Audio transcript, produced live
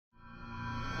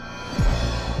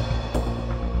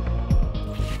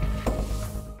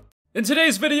In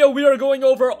today's video, we are going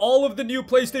over all of the new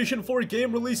PlayStation 4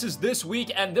 game releases this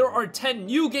week, and there are 10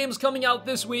 new games coming out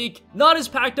this week. Not as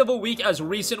packed of a week as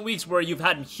recent weeks where you've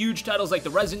had huge titles like the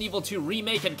Resident Evil 2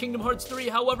 remake and Kingdom Hearts 3,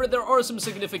 however, there are some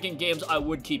significant games I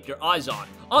would keep your eyes on.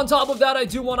 On top of that, I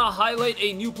do want to highlight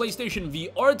a new PlayStation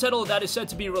VR title that is set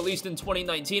to be released in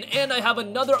 2019, and I have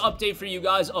another update for you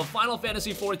guys of Final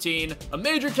Fantasy XIV. A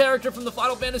major character from the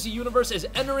Final Fantasy universe is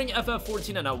entering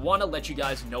FF14, and I want to let you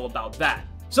guys know about that.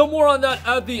 So more on that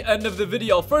at the end of the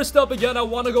video. First up, again, I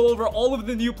want to go over all of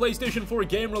the new PlayStation 4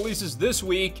 game releases this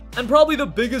week, and probably the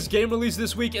biggest game release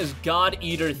this week is God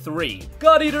Eater 3.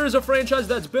 God Eater is a franchise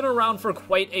that's been around for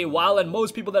quite a while, and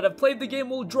most people that have played the game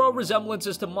will draw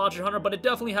resemblances to Monster Hunter, but it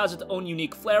definitely has its own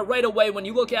unique flair. Right away, when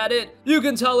you look at it, you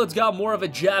can tell it's got more of a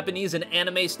Japanese and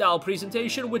anime style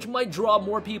presentation, which might draw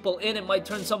more people in. It might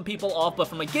turn some people off, but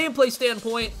from a gameplay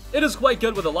standpoint, it is quite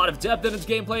good with a lot of depth in its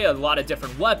gameplay, a lot of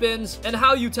different weapons, and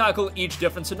how you tackle each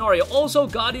different scenario. Also,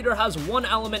 God Eater has one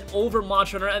element over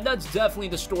Monster Hunter, and that's definitely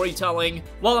the storytelling.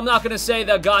 While I'm not going to say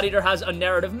that God Eater has a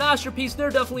narrative masterpiece, there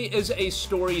definitely is a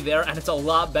story there, and it's a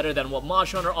lot better than what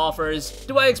Monster Hunter offers.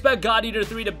 Do I expect God Eater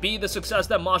 3 to be the success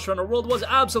that Monster Hunter World was?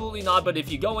 Absolutely not, but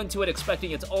if you go into it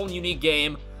expecting its own unique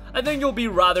game, I think you'll be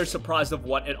rather surprised of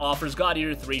what it offers. God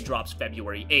Eater 3 drops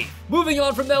February 8th. Moving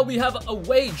on from that, we have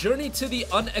Away, Journey to the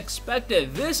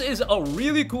Unexpected. This is a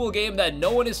really cool game that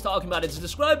no one is talking about. It's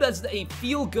described as a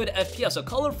feel-good FPS, a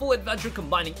colorful adventure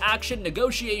combining action,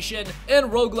 negotiation,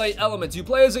 and roguelite elements. You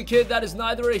play as a kid that is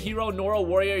neither a hero nor a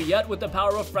warrior, yet with the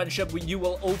power of friendship, you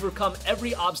will overcome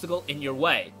every obstacle in your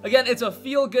way. Again, it's a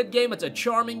feel-good game, it's a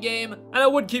charming game, and I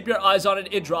would keep your eyes on it.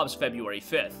 It drops February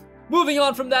 5th. Moving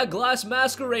on from that, Glass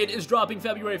Masquerade is dropping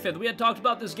February 5th. We had talked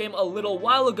about this game a little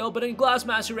while ago, but in Glass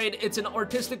Masquerade, it's an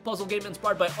artistic puzzle game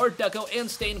inspired by Art Deco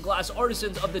and stained glass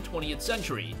artisans of the 20th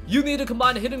century. You need to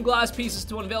combine hidden glass pieces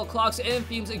to unveil clocks and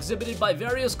themes exhibited by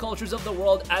various cultures of the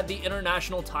world at the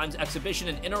International Times Exhibition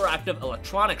and Interactive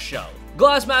Electronics Show.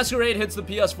 Glass Masquerade hits the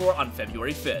PS4 on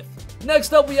February 5th.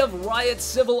 Next up, we have Riot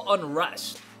Civil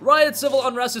Unrest. Riot Civil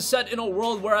Unrest is set in a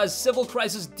world where as civil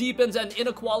crisis deepens and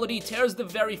inequality tears the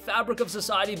very fabric of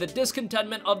society, the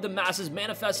discontentment of the masses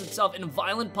manifests itself in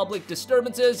violent public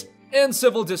disturbances and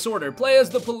civil disorder. Play as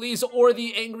the police or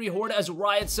the angry horde as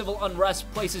Riot Civil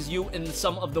Unrest places you in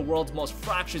some of the world's most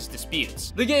fractious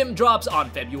disputes. The game drops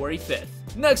on February 5th.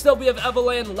 Next up, we have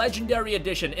Evoland Legendary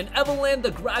Edition. In Evoland,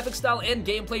 the graphic style and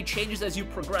gameplay changes as you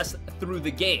progress through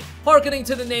the game. Harkening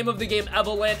to the name of the game,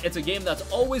 Evoland, it's a game that's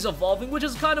always evolving, which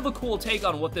is kind of a cool take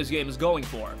on what this game is going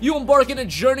for. You embark in a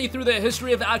journey through the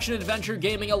history of action-adventure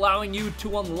gaming, allowing you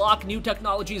to unlock new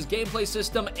technologies, gameplay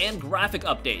system, and graphic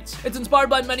updates. It's inspired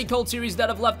by many cult series that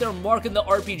have left their mark in the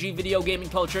RPG video gaming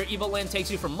culture. Evoland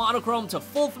takes you from monochrome to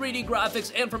full 3D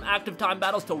graphics and from active time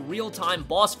battles to real-time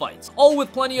boss fights, all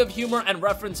with plenty of humor and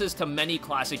references to many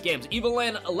classic games.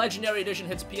 Evoland Legendary Edition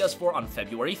hits PS4 on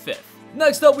February 5th.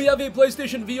 Next up, we have a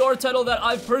PlayStation VR title that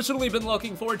I've personally been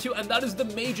looking forward to, and that is The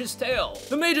Mage's Tale.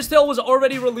 The Mage's Tale was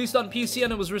already released on PC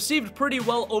and it was received pretty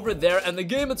well over there, and the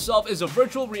game itself is a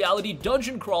virtual reality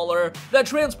dungeon crawler that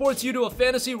transports you to a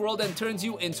fantasy world and turns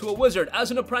you into a wizard.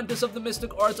 As an apprentice of the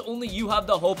mystic arts, only you have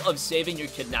the hope of saving your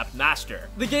kidnapped master.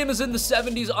 The game is in the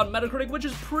 70s on Metacritic, which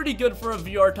is pretty good for a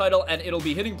VR title, and it'll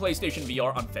be hitting PlayStation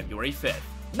VR on February 5th.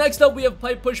 Next up, we have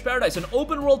Pipe Push Paradise, an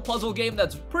open-world puzzle game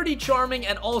that's pretty charming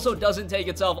and also doesn't take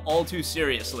itself all too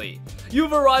seriously.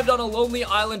 You've arrived on a lonely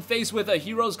island faced with a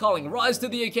hero's calling. Rise to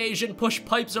the occasion, push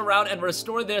pipes around, and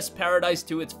restore this paradise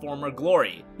to its former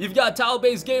glory. You've got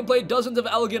tile-based gameplay, dozens of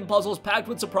elegant puzzles packed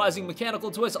with surprising mechanical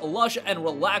twists, lush and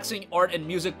relaxing art and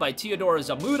music by Teodoro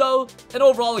Zamudo, and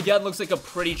overall, again, looks like a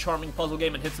pretty charming puzzle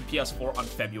game and hits the PS4 on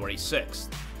February 6th.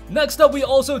 Next up, we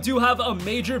also do have a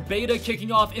major beta kicking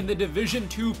off in the Division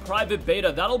 2 private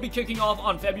beta. That'll be kicking off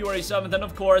on February 7th, and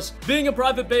of course, being a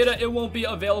private beta, it won't be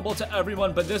available to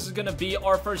everyone, but this is going to be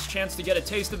our first chance to get a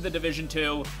taste of the Division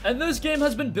 2. And this game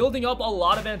has been building up a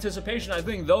lot of anticipation. I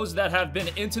think those that have been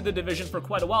into the Division for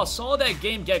quite a while saw that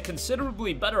game get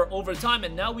considerably better over time,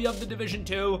 and now we have the Division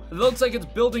 2. It looks like it's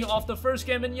building off the first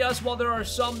game, and yes, while there are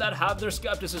some that have their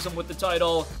skepticism with the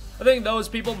title, I think those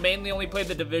people mainly only played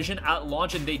the Division at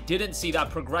launch and they didn't see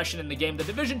that progression in the game. The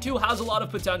Division 2 has a lot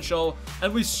of potential,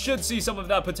 and we should see some of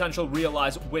that potential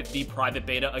realized with the private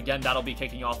beta. Again, that'll be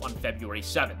kicking off on February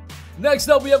 7th. Next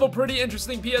up, we have a pretty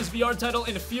interesting PSVR title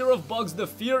in Fear of Bugs: The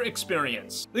Fear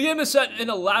Experience. The game is set in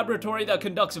a laboratory that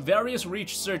conducts various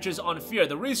researches on fear.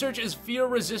 The research is fear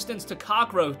resistance to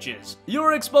cockroaches. You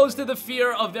are exposed to the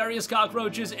fear of various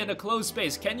cockroaches in a closed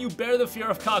space. Can you bear the fear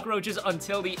of cockroaches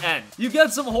until the end? You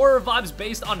get some horror vibes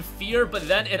based on fear, but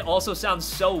then it also sounds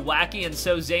so wacky and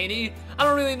so zany. I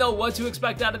don't really know what to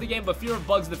expect out of the game, but Fear of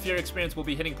Bugs, the Fear experience will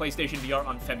be hitting PlayStation VR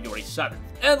on February 7th.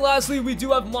 And lastly, we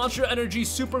do have Monster Energy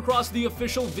Supercross, the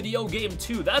official video game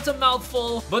 2. That's a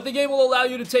mouthful, but the game will allow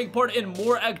you to take part in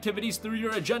more activities through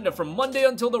your agenda. From Monday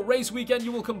until the race weekend,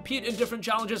 you will compete in different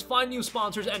challenges, find new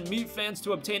sponsors, and meet fans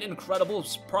to obtain incredible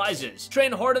prizes.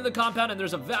 Train hard in the compound, and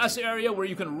there's a vast area where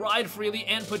you can ride freely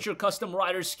and put your custom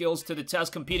rider skills to the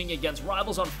test, competing against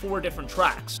rivals on 4 different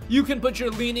tracks. You can put your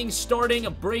leaning, starting,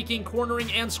 braking,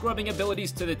 cornering, and scrubbing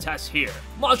abilities to the test here.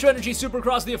 Monster Energy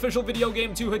Supercross, the official video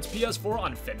game 2, hits PS4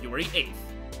 on February 8th.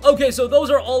 Okay, so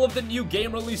those are all of the new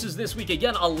game releases this week.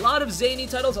 Again, a lot of zany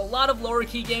titles, a lot of lower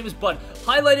key games, but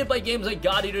highlighted by games like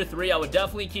God Eater 3. I would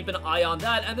definitely keep an eye on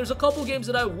that, and there's a couple games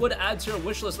that I would add to your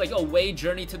wish list, like Away,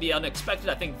 Journey to the Unexpected.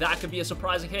 I think that could be a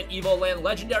surprising hit. Evoland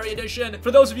Legendary Edition. For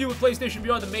those of you with PlayStation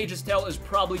VR, the Mage's Tale is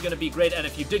probably going to be great, and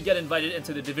if you did get invited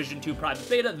into the Division 2 private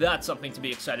beta, that's something to be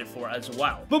excited for as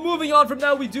well. But moving on from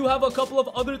that, we do have a couple of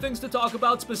other things to talk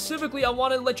about. Specifically, I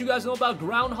wanted to let you guys know about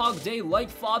Groundhog Day,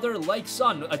 Like Father, Like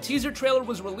Son. A teaser trailer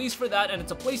was released for that, and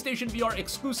it's a PlayStation VR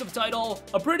exclusive title.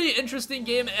 A pretty interesting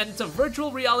game, and it's a virtual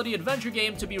reality adventure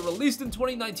game to be released in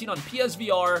 2019 on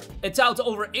PSVR. It's out to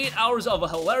over 8 hours of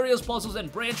hilarious puzzles and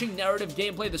branching narrative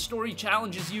gameplay. The story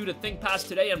challenges you to think past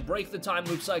today and break the time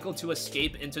loop cycle to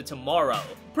escape into tomorrow.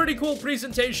 Pretty cool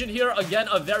presentation here. Again,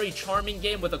 a very charming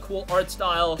game with a cool art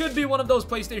style. Could be one of those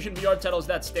PlayStation VR titles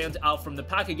that stands out from the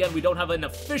pack. Again, we don't have an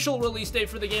official release date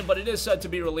for the game, but it is said to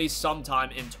be released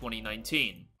sometime in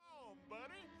 2019.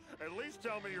 At least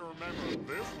tell me you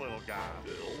remember this little guy.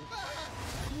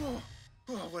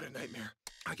 Oh, what a nightmare.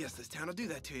 I guess this town will do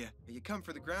that to you. You come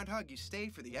for the groundhog, you stay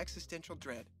for the existential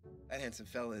dread. That handsome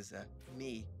fella is,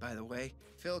 me, by the way.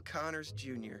 Phil Connors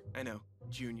Jr. I know,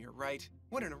 Jr., right?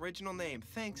 What an original name.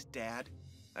 Thanks, Dad.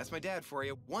 That's my dad for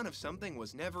you. One of something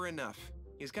was never enough.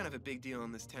 He was kind of a big deal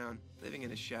in this town. Living in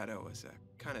his shadow was,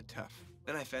 kind of tough.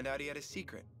 Then I found out he had a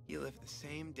secret. He lived the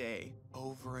same day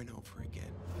over and over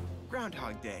again.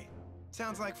 Groundhog Day.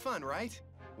 Sounds like fun, right?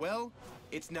 Well,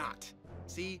 it's not.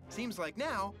 See, seems like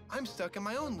now I'm stuck in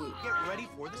my own loop. Get ready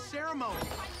for the ceremony.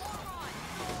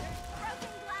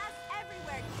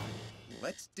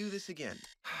 Let's do this again.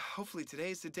 Hopefully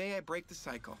today's the day I break the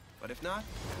cycle. But if not,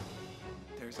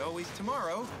 there's always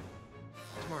tomorrow.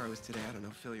 Tomorrow is today. I don't know,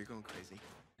 Phil, you're going crazy.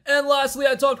 And lastly,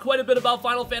 I talked quite a bit about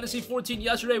Final Fantasy XIV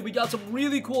yesterday. We got some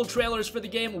really cool trailers for the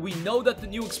game. We know that the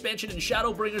new expansion in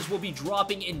Shadowbringers will be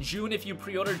dropping in June if you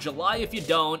pre-order, July if you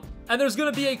don't. And there's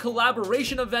going to be a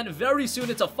collaboration event very soon.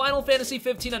 It's a Final Fantasy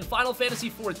XV and Final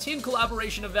Fantasy XIV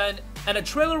collaboration event. And a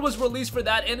trailer was released for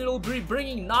that, and it'll be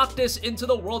bringing Noctis into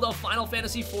the world of Final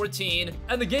Fantasy XIV.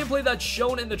 And the gameplay that's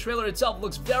shown in the trailer itself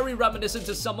looks very reminiscent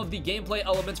to some of the gameplay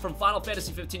elements from Final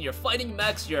Fantasy XV. You're fighting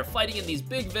mechs, you're fighting in these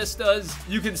big vistas.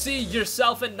 You can see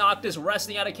yourself and Noctis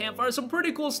resting at a campfire. Some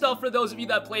pretty cool stuff for those of you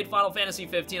that played Final Fantasy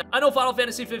XV. I know Final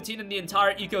Fantasy XV and the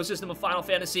entire ecosystem of Final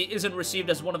Fantasy isn't received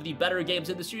as one of the better games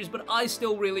in the series, but I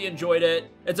still really enjoyed it.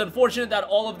 It's unfortunate that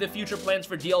all of the future plans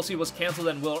for DLC was canceled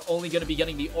and we're only going to be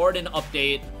getting the Arden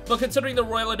update. But considering the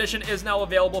Royal Edition is now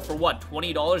available for, what,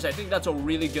 $20? I think that's a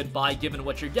really good buy given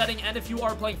what you're getting. And if you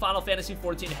are playing Final Fantasy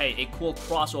XIV, hey, a cool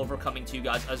crossover coming to you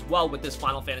guys as well with this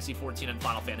Final Fantasy XIV and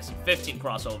Final Fantasy XV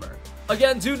crossover.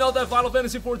 Again, do note that Final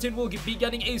Fantasy XIV will be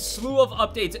getting a slew of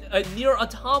updates. A Nier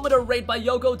Automata raid by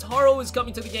Yoko Taro is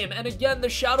coming to the game. And again, the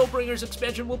Shadowbringers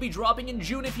expansion will be dropping in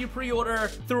June if you pre-order.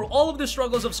 Through all of the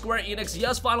struggles of Square Enix,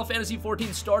 yes, Final Fantasy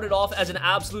XIV started off as an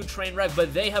absolute train wreck,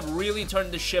 but they have really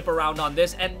turned the ship around on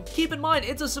this. And keep in mind,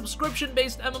 it's a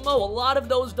subscription-based MMO. A lot of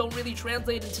those don't really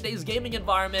translate in today's gaming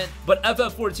environment, but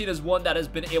FF14 is one that has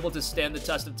been able to stand the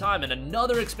test of time, and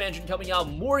another expansion coming out,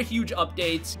 more huge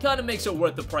updates, kind of makes it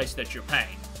worth the price that you're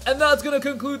paying. And that's gonna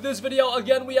conclude this video.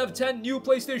 Again, we have 10 new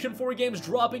PlayStation 4 games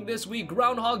dropping this week.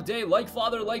 Groundhog Day, Like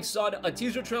Father, Like Son. A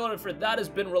teaser trailer for that has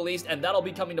been released, and that'll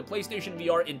be coming to PlayStation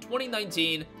VR in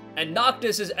 2019. And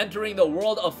Noctis is entering the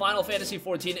world of Final Fantasy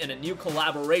XIV in a new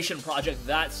collaboration project.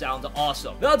 That sounds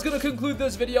awesome. That's gonna conclude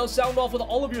this video. Sound off with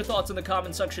all of your thoughts in the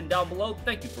comment section down below.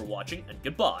 Thank you for watching, and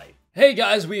goodbye. Hey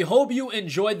guys, we hope you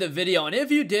enjoyed the video, and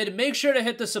if you did, make sure to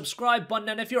hit the subscribe button,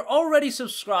 and if you're already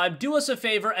subscribed, do us a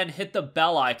favor and hit the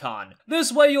bell icon.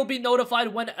 This way you'll be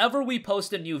notified whenever we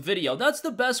post a new video. That's the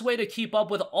best way to keep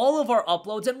up with all of our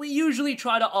uploads, and we usually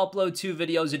try to upload 2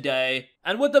 videos a day.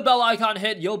 And with the bell icon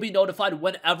hit, you'll be notified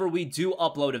whenever we do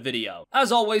upload a video.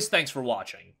 As always, thanks for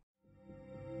watching.